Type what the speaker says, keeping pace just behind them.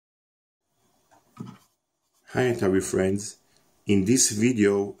Hi Atari friends, in this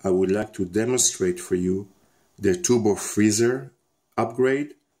video I would like to demonstrate for you the turbo freezer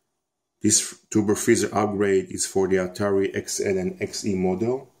upgrade. This turbo freezer upgrade is for the Atari XL and XE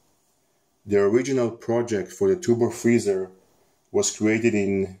model. The original project for the turbo freezer was created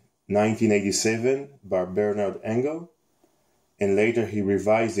in 1987 by Bernard Engel, and later he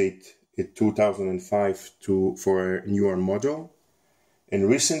revised it in 2005 for a newer model. And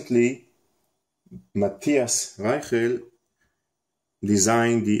recently Matthias Reichel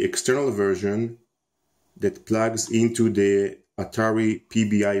designed the external version that plugs into the Atari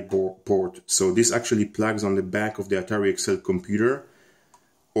PBI port. So this actually plugs on the back of the Atari XL computer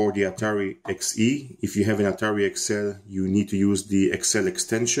or the Atari XE. If you have an Atari XL, you need to use the XL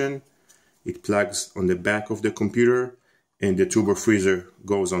extension. It plugs on the back of the computer and the turbo freezer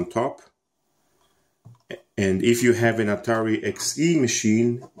goes on top. And if you have an Atari XE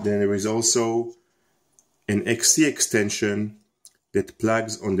machine, then there is also an XE extension that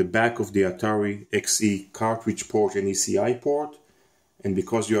plugs on the back of the Atari XE cartridge port and ECI port. And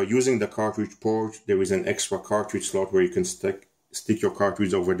because you are using the cartridge port, there is an extra cartridge slot where you can stick your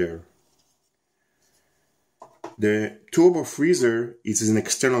cartridge over there. The turbo freezer is an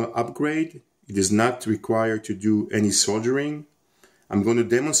external upgrade. It is not required to do any soldering. I'm going to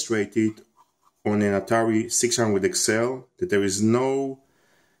demonstrate it on an Atari 600 XL, that there is no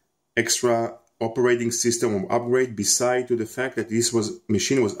extra operating system or upgrade beside to the fact that this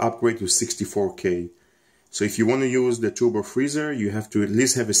machine was upgraded to 64K. So if you want to use the turbo freezer, you have to at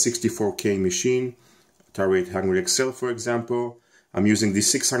least have a 64K machine, Atari 800 XL for example. I'm using the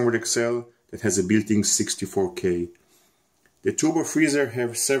 600 XL that has a built-in 64K. The turbo freezer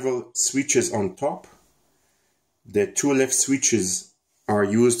has several switches on top. The two left switches are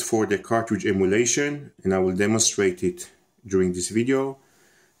used for the cartridge emulation, and I will demonstrate it during this video.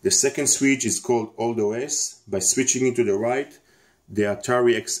 The second switch is called Old OS. By switching it to the right, the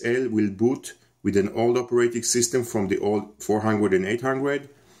Atari XL will boot with an old operating system from the old 400 and 800,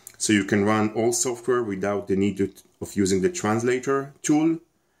 so you can run all software without the need of using the translator tool.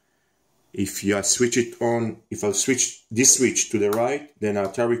 If I switch this switch to the right, then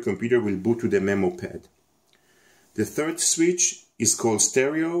Atari computer will boot to the memo pad. The third switch is called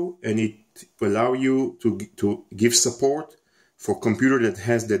stereo, and it allows you to give support for computer that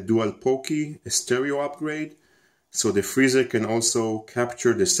has the dual POKI, a stereo upgrade, so the freezer can also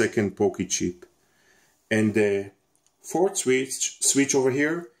capture the second POKI chip. And the fourth switch over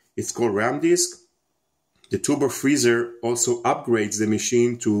here, it's called RAM disk. The turbo freezer also upgrades the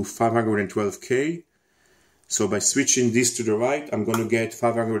machine to 512K. So by switching this to the right, I'm going to get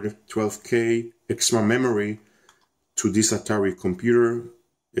 512K extra memory to this Atari computer.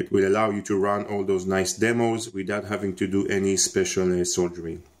 It will allow you to run all those nice demos without having to do any special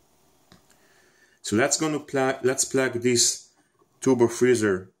soldering. So let's plug this turbo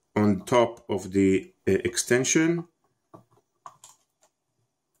freezer on top of the extension.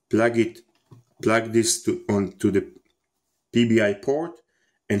 Plug this onto the PBI port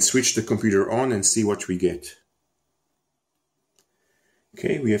and switch the computer on and see what we get.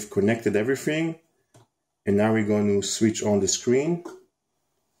 Okay, we have connected everything, and now we're going to switch on the screen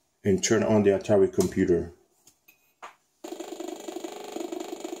and turn on the Atari computer.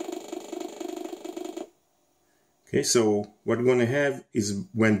 Okay, so what we're going to have is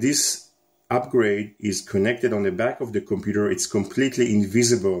when this upgrade is connected on the back of the computer, it's completely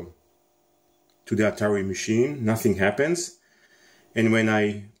invisible to the Atari machine. Nothing happens. And when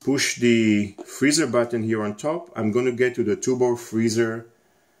I push the freezer button here on top, I'm going to get to the turbo freezer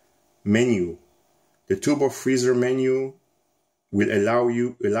menu. The turbo freezer menu will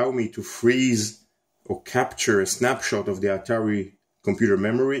allow me to freeze or capture a snapshot of the Atari computer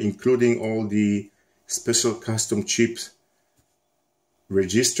memory, including all the special custom chip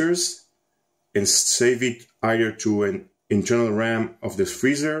registers, and save it either to an internal RAM of the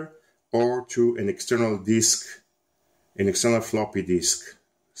freezer or to an external disk, an external floppy disk.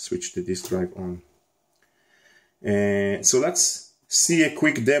 Switch the disk drive on. And so let's see a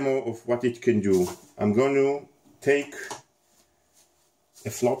quick demo of what it can do. I'm going to take a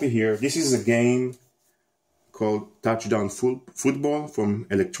floppy here. This is a game called Touchdown Football from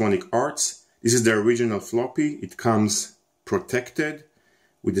Electronic Arts. This is the original floppy. It comes protected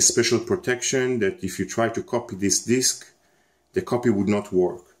with a special protection that if you try to copy this disk, the copy would not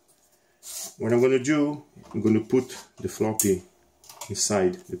work. What I'm going to do, I'm going to put the floppy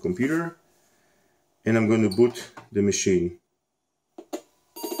inside the computer and I'm going to boot the machine.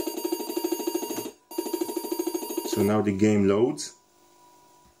 So now the game loads.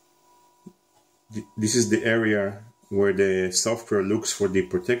 This is the area where the software looks for the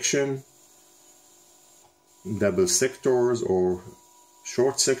protection. double sectors or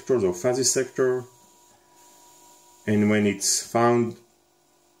short sectors or fuzzy sector, and when it's found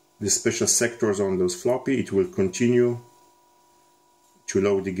the special sectors on those floppy, it will continue to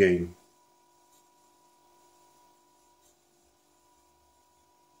load the game.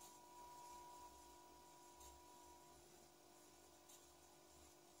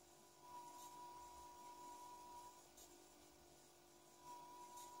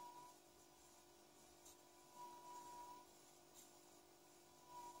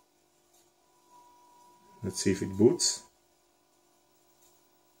 Let's see if it boots.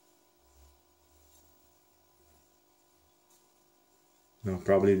 No,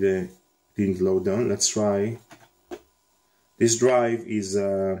 probably they didn't load down. Let's try. This drive is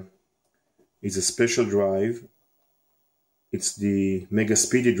a special drive. It's the Mega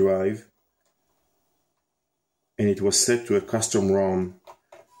Speedy drive, and it was set to a custom ROM.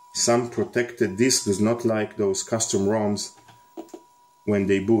 Some protected disk does not like those custom ROMs when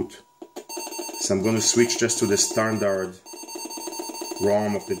they boot. So I'm going to switch just to the standard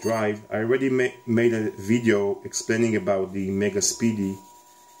ROM of the drive. I already made a video explaining about the Mega Speedy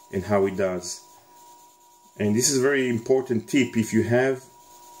and how it does. And this is a very important tip. If you have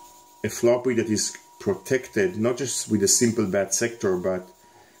a floppy that is protected, not just with a simple bad sector, but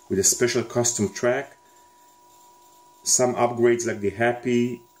with a special custom track, some upgrades like the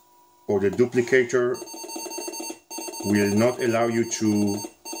Happy or the duplicator will not allow you to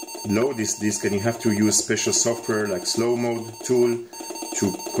load this disk, and you have to use special software like slow mode tool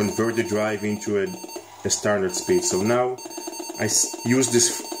to convert the drive into a standard speed. So now I use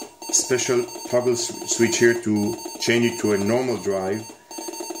this special toggle switch here to change it to a normal drive,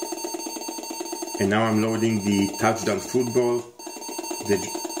 and now I'm loading the touchdown football. The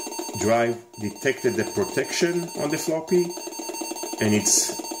drive detected the protection on the floppy, and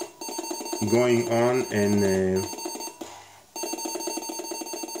it's going on and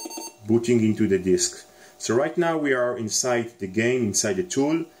booting into the disk. So right now we are inside the game, inside the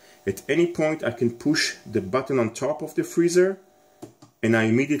tool. At any point I can push the button on top of the freezer and I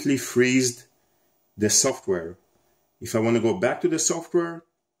immediately freeze the software. If I want to go back to the software,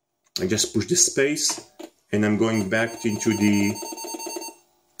 I just push the space and I'm going back into the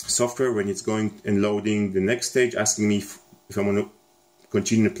software when it's going and loading the next stage, asking me if I want to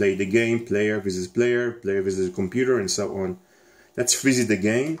continue to play the game, player versus player, player versus computer, and so on. Let's visit the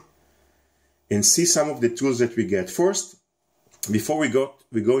game and see some of the tools that we get. First, before we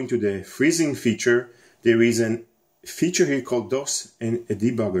go into the freezing feature, there is a feature here called DOS and a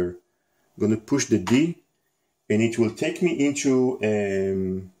debugger. I'm going to push the D and it will take me into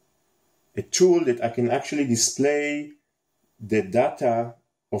a tool that I can actually display the data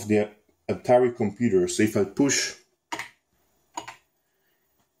of the Atari computer. So if I push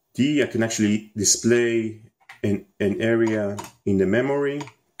D, I can actually display an area in the memory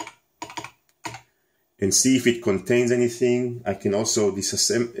and see if it contains anything. I can also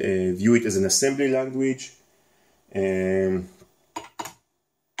view it as an assembly language. And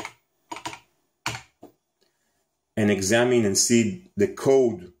examine and see the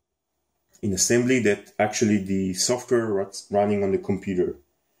code in assembly that actually the software running on the computer.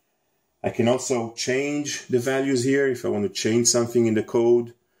 I can also change the values here. If I want to change something in the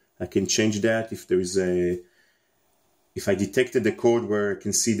code, I can change that. If I detected the code where I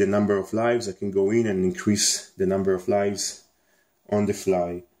can see the number of lives, I can go in and increase the number of lives on the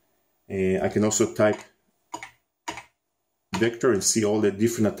fly. I can also type vector and see all the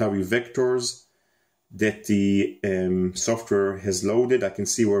different Atari vectors that the software has loaded. I can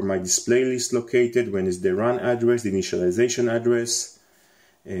see where my display list located, when is the run address, the initialization address,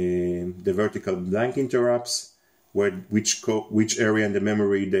 the vertical blank interrupts, which area in the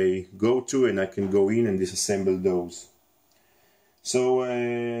memory they go to, and I can go in and disassemble those. So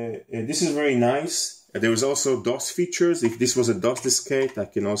this is very nice. There is also DOS features. If this was a DOS diskette, I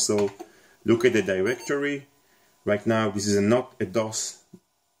can also look at the directory. Right now this is not a DOS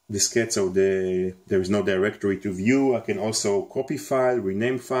diskette, so there is no directory to view. I can also copy file,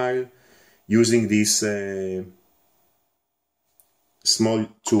 rename file using this small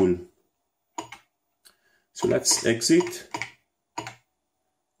tool. So let's exit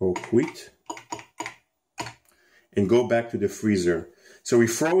or quit and go back to the freezer. So we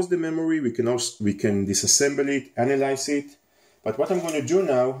froze the memory. We can disassemble it, analyze it. But what I'm going to do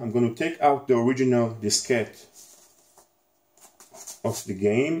now, I'm going to take out the original diskette of the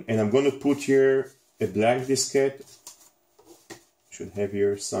game, and I'm going to put here a blank diskette. Should have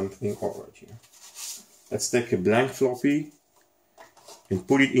here something right here. Let's take a blank floppy and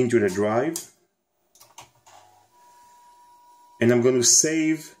put it into the drive. And I'm going to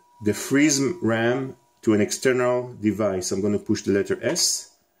save the freeze RAM to an external device. I'm going to push the letter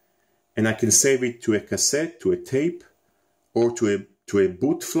S, and I can save it to a cassette, to a tape, or to a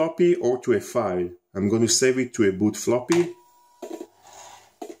boot floppy, or to a file. I'm going to save it to a boot floppy.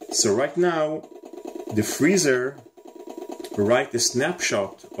 So right now, the freezer writes a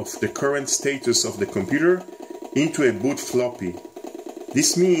snapshot of the current status of the computer into a boot floppy.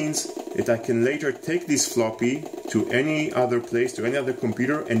 This means that I can later take this floppy to any other place, to any other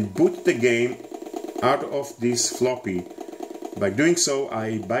computer, and boot the game out of this floppy. By doing so,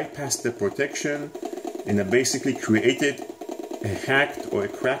 I bypassed the protection, and I basically created a hacked or a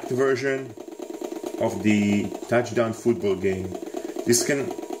cracked version of the touchdown football game. This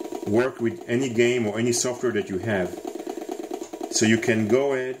can work with any game or any software that you have. So you can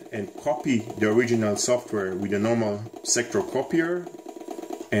go ahead and copy the original software with a normal sector copier,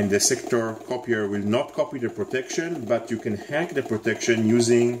 and the sector copier will not copy the protection, but you can hack the protection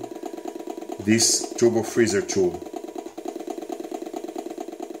using this Turbo Freezer tool.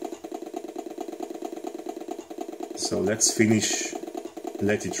 So let's finish,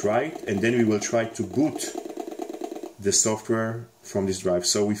 let it write, and then we will try to boot the software from this drive.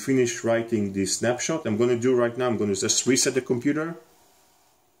 So we finished writing the snapshot. I'm going to do right now, I'm going to just reset the computer.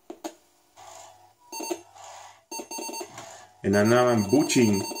 And now I'm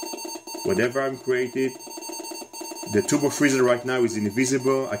booting whatever I'm created. The Turbo Freezer right now is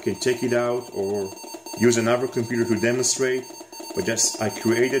invisible. I can take it out or use another computer to demonstrate. But just I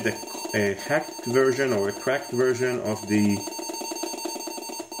created a hacked version or a cracked version of the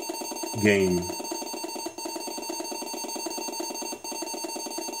game.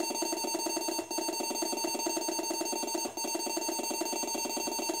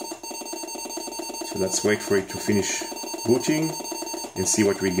 So let's wait for it to finish booting and see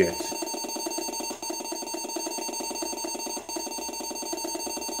what we get.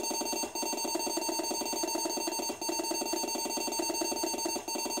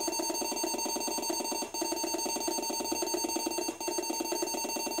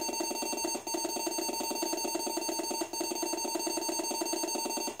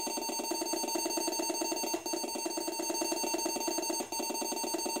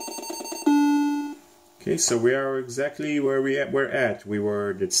 Okay, so we are exactly where we're at. We were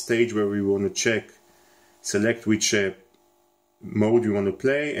at that stage where we want to select which mode we want to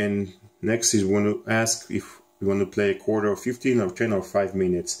play, and next is we want to ask if we want to play a quarter or 15 or 10 or 5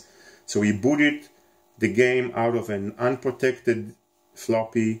 minutes. So we booted the game out of an unprotected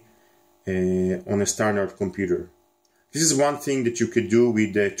floppy on a standard computer. This is one thing that you could do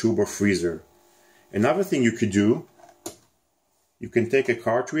with the Turbo Freezer. Another thing you could do, you can take a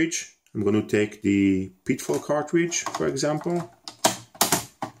cartridge. I'm going to take the Pitfall cartridge, for example.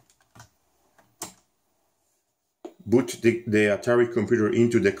 Boot the Atari computer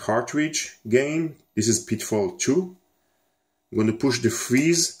into the cartridge game. This is Pitfall 2. I'm going to push the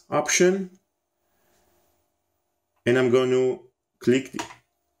freeze option. And I'm going to click the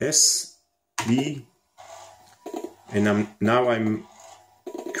S, B. And now I'm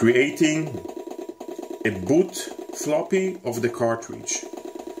creating a boot floppy of the cartridge.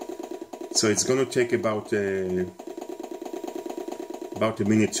 So it's going to take about a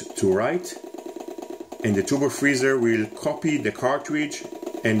minute to write, and the Turbo Freezer will copy the cartridge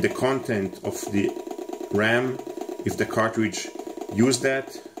and the content of the RAM if the cartridge used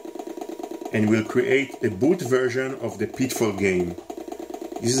that, and will create a boot version of the Pitfall game.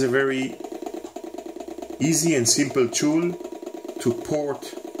 This is a very easy and simple tool to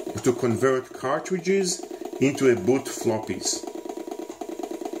convert cartridges into a boot floppies.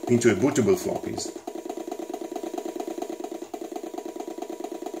 Into a bootable floppies.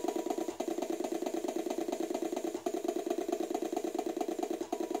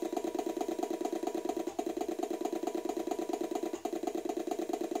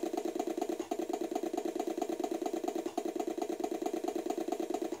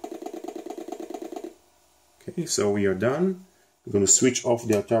 Okay, so we are done. We're going to switch off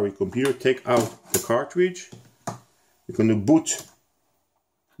the Atari computer, take out the cartridge. We're going to boot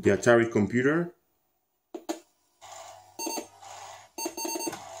the Atari computer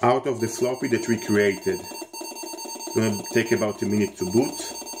out of the floppy that we created. It's going to take about a minute to boot.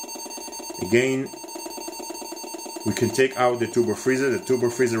 Again, we can take out the Turbo Freezer. The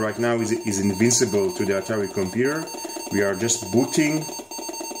Turbo Freezer right now is invincible to the Atari computer. We are just booting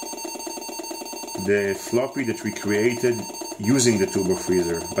the floppy that we created using the Turbo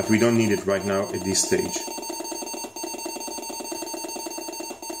Freezer, but we don't need it right now at this stage.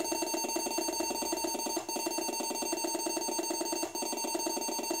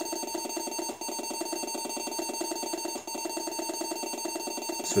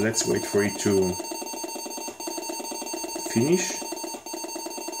 So let's wait for it to finish.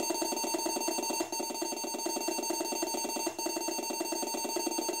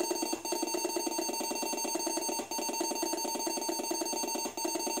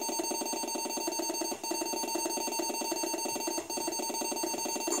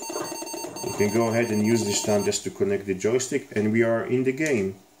 You can go ahead and use this time just to connect the joystick, and we are in the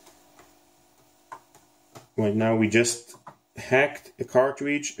game. Right now we just hacked a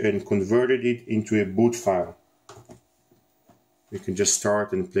cartridge and converted it into a boot file. We can just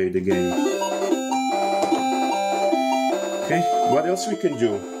start and play the game. Okay, what else we can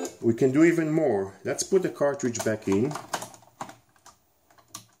do? We can do even more. Let's put the cartridge back in.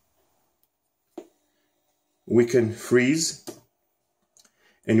 We can freeze,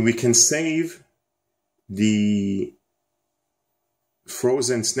 and we can save the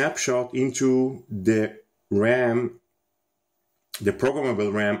frozen snapshot into the RAM, the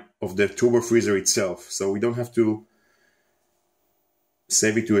programmable RAM of the turbo freezer itself. So we don't have to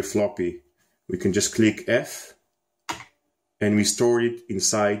save it to a floppy. We can just click F and we store it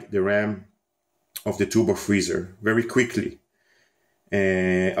inside the RAM of the turbo freezer very quickly.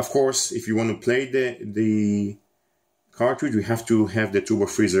 Of course, if you want to play the cartridge, we have to have the turbo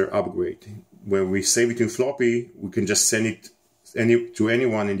freezer upgrade. When we save it in floppy, we can just send it to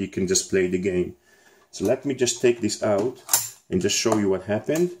anyone and you can just play the game. So let me just take this out and just show you what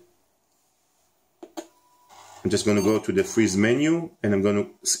happened. I'm just going to go to the freeze menu and I'm going to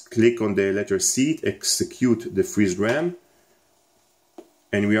click on the letter C, execute the freeze RAM.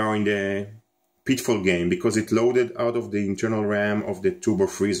 And we are in the Pitfall game because it loaded out of the internal RAM of the turbo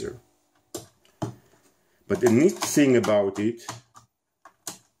freezer. But the neat thing about it,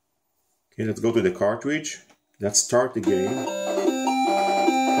 okay, let's go to the cartridge, let's start the game,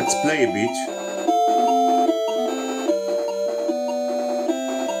 let's play a bit.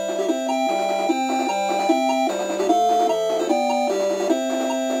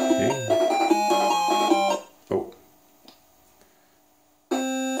 Okay. Oh.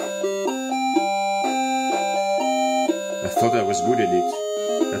 I thought I was good at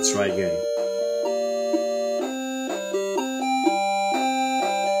it. Let's try again.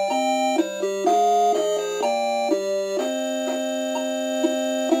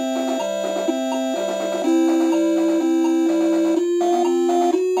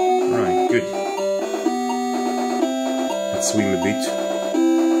 Swim a bit.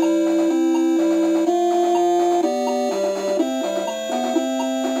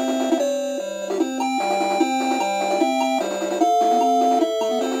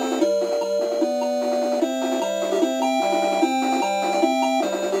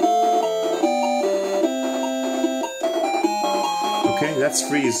 Okay, let's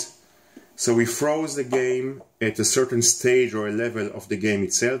freeze. So we froze the game at a certain stage or a level of the game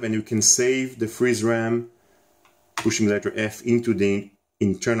itself, and you can save the freeze RAM pushing letter F into the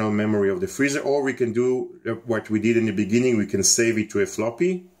internal memory of the freezer, or we can do what we did in the beginning. We can save it to a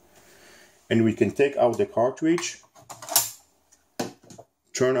floppy and we can take out the cartridge,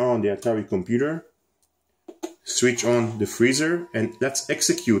 turn on the Atari computer, switch on the freezer, and let's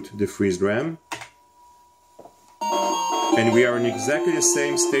execute the freeze RAM. And we are in exactly the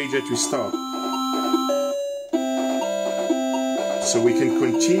same stage that we stopped. So we can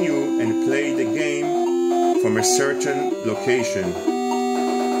continue and play the game from a certain location.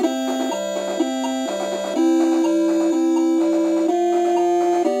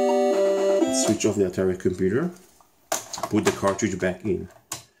 Let's switch off the Atari computer, put the cartridge back in.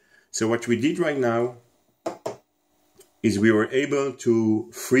 So what we did right now is we were able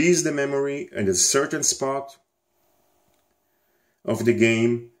to freeze the memory at a certain spot of the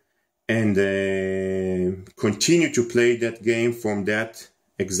game and continue to play that game from that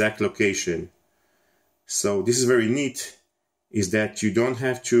exact location. So this is very neat, is that you don't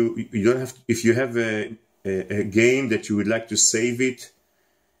have to, if you have a game that you would like to save it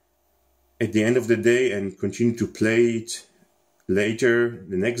at the end of the day and continue to play it later,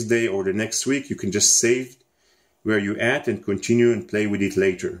 the next day or the next week, you can just save where you're at and continue and play with it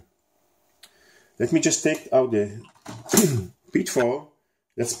later. Let me just take out the Pitfall.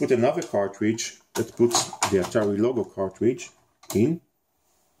 Let's put another cartridge that puts the Atari logo cartridge in.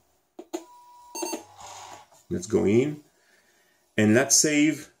 Let's go in and let's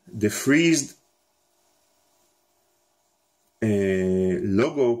save the freezed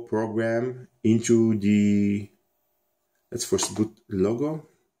logo program into the, let's first put logo.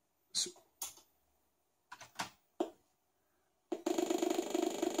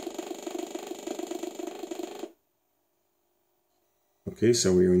 Okay,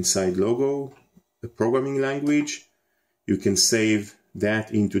 so we're inside logo, the programming language. You can save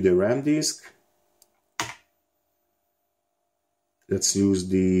that into the RAM disk. let's use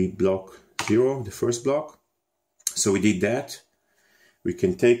the block 0, the first block. So we did that. We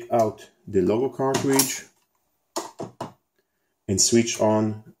can take out the logo cartridge and switch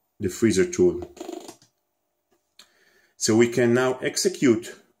on the freezer tool. So we can now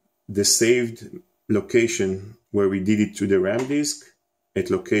execute the saved location where we did it to the RAM disk. At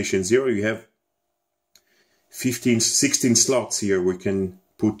location 0, you have 16 slots here. We can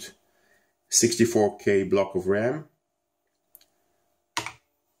put 64K block of RAM.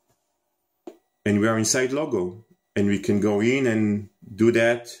 And we are inside logo. And we can go in and do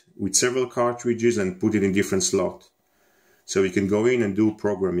that with several cartridges and put it in different slots. So we can go in and do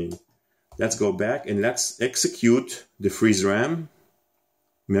programming. Let's go back and let's execute the freeze RAM.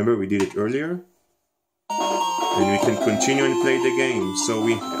 Remember, we did it earlier. And we can continue and play the game. So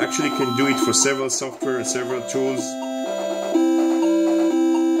we actually can do it for several software and several tools.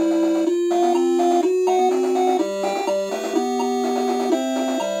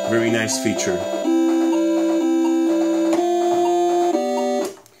 Very nice feature.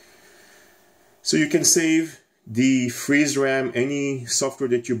 So you can save the freeze RAM, any software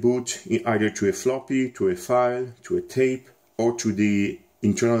that you boot, either to a floppy, to a file, to a tape, or to the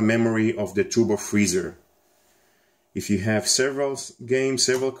internal memory of the turbo freezer. If you have several games,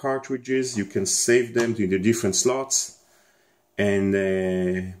 several cartridges, you can save them to the different slots and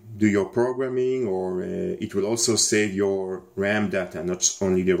do your programming, or it will also save your RAM data, not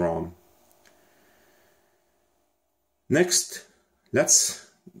only the ROM. Next, let's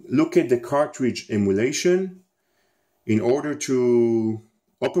look at the cartridge emulation. In order to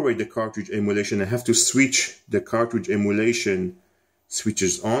operate the cartridge emulation, I have to switch the cartridge emulation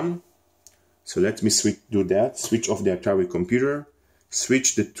switches on. So let me do that. Switch off the Atari computer.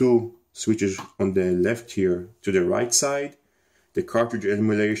 Switch the two switches on the left here to the right side. The cartridge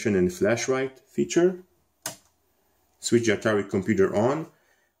emulation and flash write feature. Switch the Atari computer on.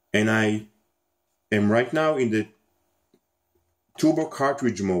 And I am right now in the turbo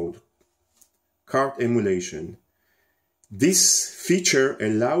cartridge mode. Cart emulation. This feature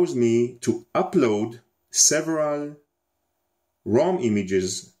allows me to upload several ROM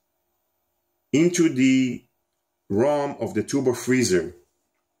images into the ROM of the turbo freezer,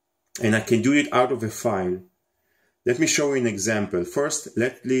 and I can do it out of a file. Let me show you an example. First,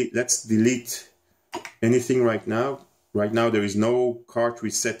 let's delete anything right now. Right now there is no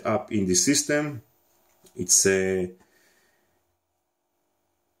cartridge set up in the system. It's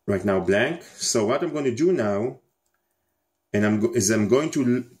right now blank. So what I'm going to do now, and I'm going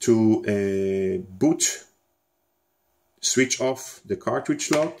to boot, switch off the cartridge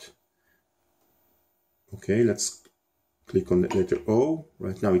slot. Okay, let's click on the letter O.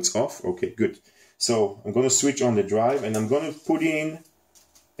 Right now it's off. Okay, good. So I'm going to switch on the drive, and I'm going to put in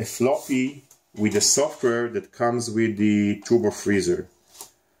a floppy with the software that comes with the turbo freezer.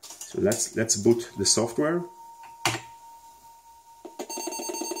 So let's boot the software.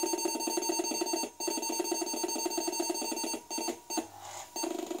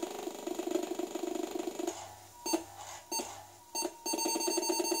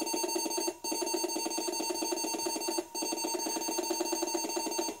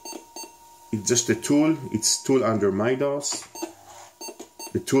 It's just a tool. It's tool under MyDOS.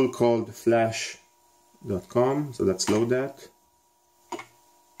 The tool called flash.com. So let's load that.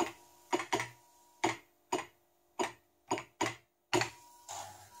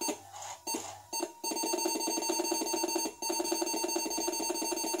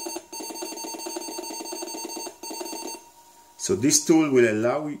 So this tool will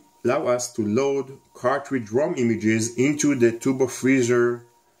allow us to load cartridge ROM images into the turbo freezer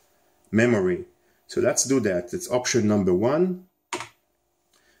memory. So let's do that. It's option number 1.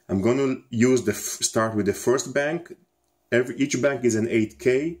 I'm going to use start with the first bank. Each bank is an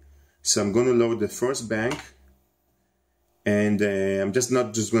 8K. So I'm going to load the first bank. And I'm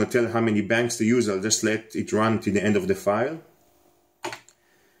not just going to tell how many banks to use. I'll just let it run to the end of the file.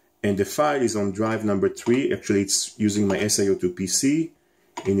 And the file is on drive number 3. Actually, it's using my SIO2 PC.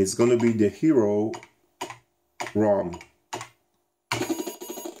 And it's going to be the Hero ROM.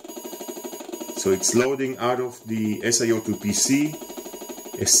 So it's loading out of the SIO2 PC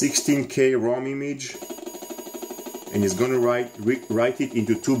a 16K ROM image, and it's going to write it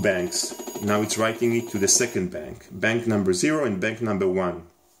into 2 banks. Now it's writing it to the second bank, bank number 0 and bank number 1.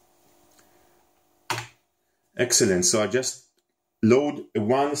 Excellent. So I just load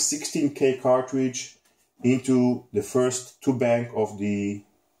one 16K cartridge into the first 2 bank of the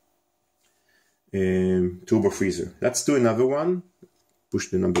turbo freezer. Let's do another one. Push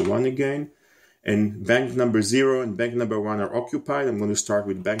the number 1 again. And bank number 0 and bank number 1 are occupied. I'm going to start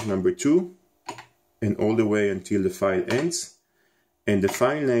with bank number 2 and all the way until the file ends. and the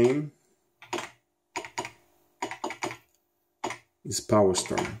file name is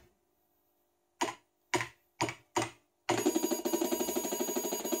PowerStar.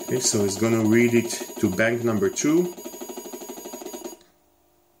 Okay, so it's going to read it to bank number 2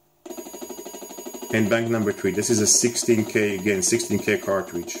 and bank number 3. This is a 16K, again, 16K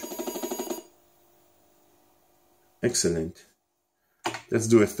cartridge. Excellent. Let's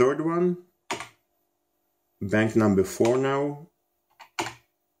do a third one. Bank number 4 now.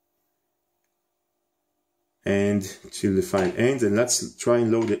 And till the file ends, and let's try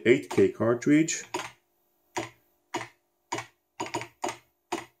and load the 8K cartridge.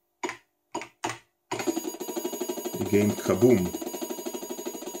 The game Kaboom.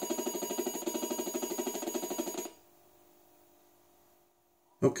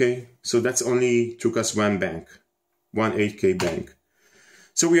 Okay, so that's only took us one bank, one 8K bank.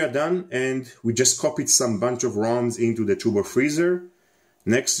 So we are done, and we just copied some bunch of ROMs into the Turbo Freezer.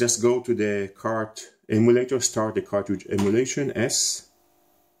 Next, just go to the cart emulator, start the cartridge emulation, S.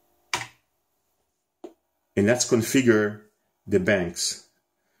 And let's configure the banks.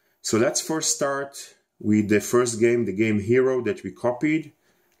 So let's first start with the first game, the game Hero that we copied.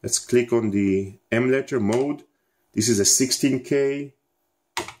 Let's click on the emulator mode. This is a 16K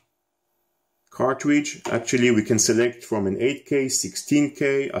cartridge. Actually, we can select from an 8K,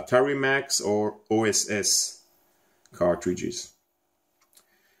 16K, Atari Max, or OSS cartridges.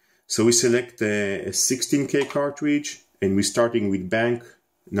 So we select a 16K cartridge, and we're starting with bank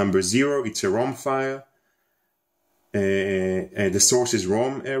number 0. It's a ROM file. And the source is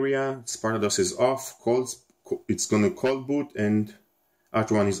ROM area. Spartados is off. It's going to cold boot, and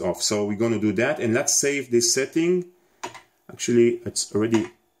Art1 is off. So we're going to do that, and let's save this setting. Actually, it's already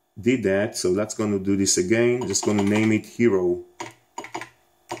did that, so let's going to do this again. Just going to name it Hero.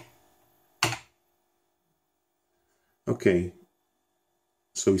 Okay,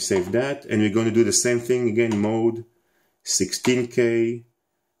 so we save that, and we're going to do the same thing again, mode 16K,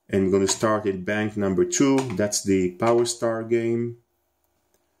 and we're going to start at bank number 2. That's the PowerStar game.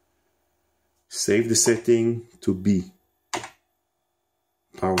 Save the setting to B,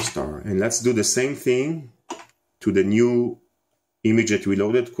 PowerStar, and let's do the same thing to the new image that we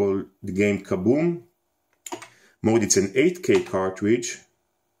loaded called the game Kaboom. Mode, it's an 8K cartridge.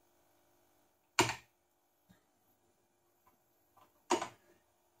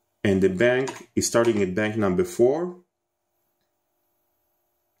 And the bank is starting at bank number 4.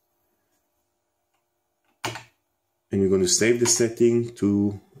 And we're going to save the setting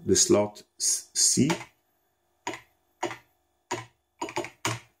to the slot C.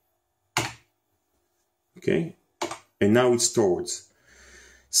 Okay. And now it's stored.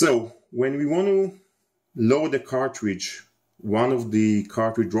 So when we want to load a cartridge, one of the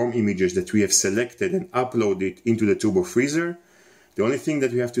cartridge ROM images that we have selected, and upload it into the Turbo Freezer, the only thing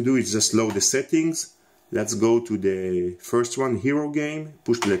that we have to do is just load the settings. Let's go to the first one, Hero game,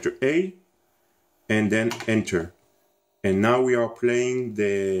 push the letter A, and then enter. And now we are playing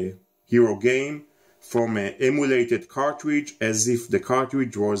the Hero game from an emulated cartridge, as if the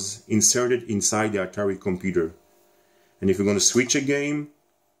cartridge was inserted inside the Atari computer. And if you're going to switch a game,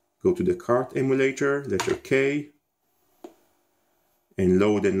 go to the cart emulator, letter K, and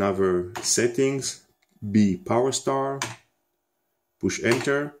load another settings, B, PowerStar, push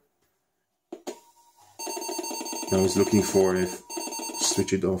enter. Now it's looking for a,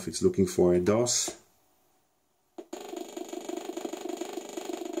 switch it off, it's looking for a DOS.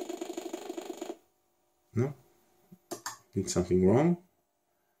 No, did something wrong.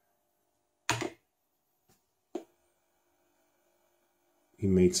 He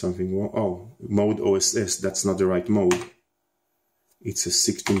made something wrong. Oh, mode OSS, that's not the right mode. It's a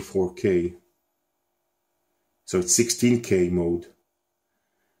 16.4K. So it's 16K mode.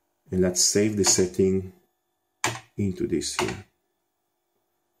 And let's save the setting into this here.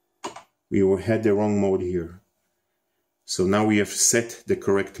 We had the wrong mode here. So now we have set the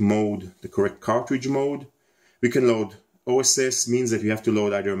correct mode, the correct cartridge mode. We can load OSS, means that you have to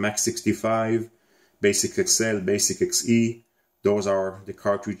load either Max 65, Basic XL, Basic XE. Those are the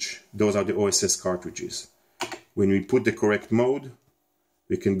cartridge, those are the OSS cartridges. When we put the correct mode,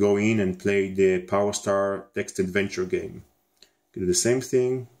 we can go in and play the PowerStar text adventure game. Do the same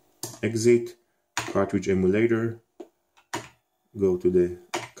thing, exit, cartridge emulator, go to the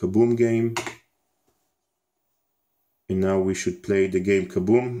Kaboom game, and now we should play the game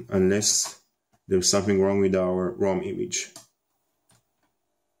Kaboom unless there's something wrong with our ROM image.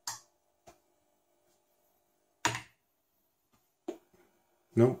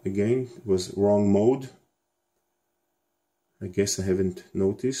 No, again, it was wrong mode. I guess I haven't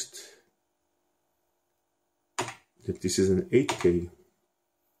noticed. that this is an 8K.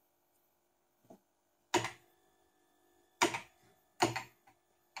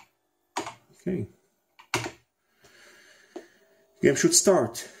 Okay. Game should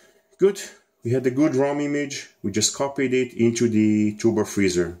start. Good. We had a good ROM image. We just copied it into the turbo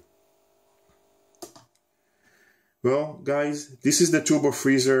freezer. Well, guys, this is the turbo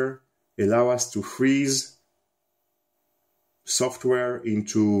freezer. Allow us to freeze software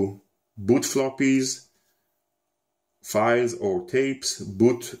into boot floppies, files or tapes,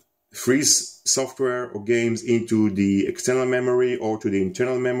 freeze software or games into the external memory or to the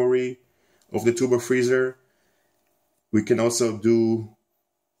internal memory of the turbo freezer. We can also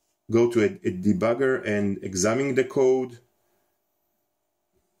go to a debugger and examine the code,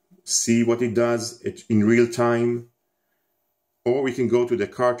 see what it does in real time. Or we can go to the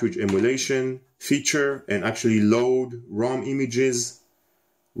cartridge emulation feature and actually load ROM images,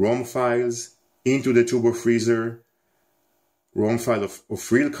 ROM files into the turbo freezer, ROM file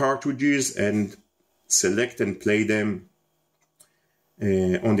of real cartridges, and select and play them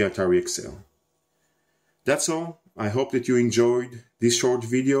on the Atari XL. That's all. I hope that you enjoyed this short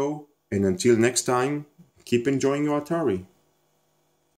video, and until next time, keep enjoying your Atari.